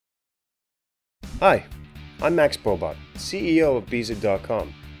Hi, I'm Max Bobot, CEO of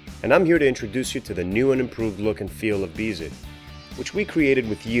Beezid.com, and I'm here to introduce you to the new and improved look and feel of Beezid, which we created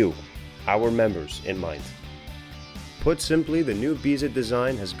with you, our members, in mind. Put simply, the new Beezid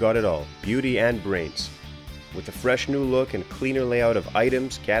design has got it all, beauty and brains. With a fresh new look and cleaner layout of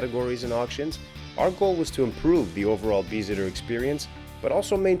items, categories, and auctions, our goal was to improve the overall Beezider experience, but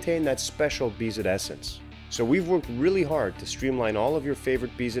also maintain that special Beezid essence. So we've worked really hard to streamline all of your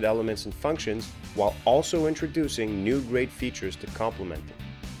favorite Beezid elements and functions while also introducing new great features to complement them.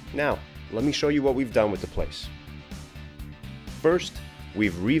 Now, let me show you what we've done with the place. First,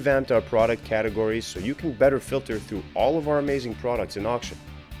 we've revamped our product categories so you can better filter through all of our amazing products in auction.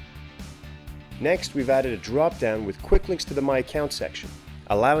 Next, we've added a drop-down with quick links to the My Account section,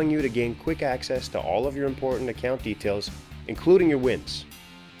 allowing you to gain quick access to all of your important account details, including your wins.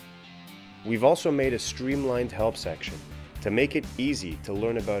 We've also made a streamlined help section to make it easy to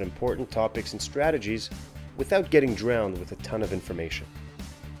learn about important topics and strategies without getting drowned with a ton of information.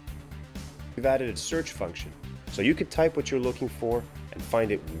 We've added a search function so you can type what you're looking for and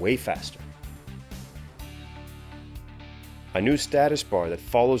find it way faster. A new status bar that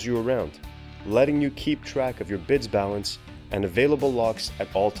follows you around, letting you keep track of your bids balance and available locks at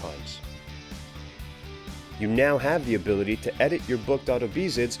all times. You now have the ability to edit your booked auto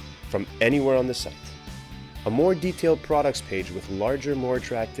Beezids from anywhere on the site. A more detailed products page with larger, more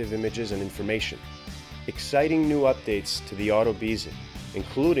attractive images and information. Exciting new updates to the auto Beezid,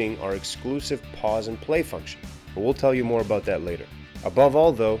 including our exclusive pause and play function. But we'll tell you more about that later. Above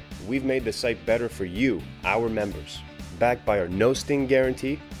all though, we've made the site better for you, our members. Backed by our no sting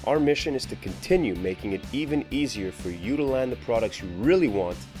guarantee, our mission is to continue making it even easier for you to land the products you really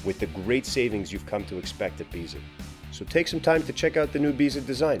want with the great savings you've come to expect at Beezid. So take some time to check out the new Beezid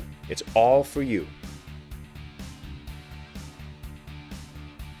design. It's all for you.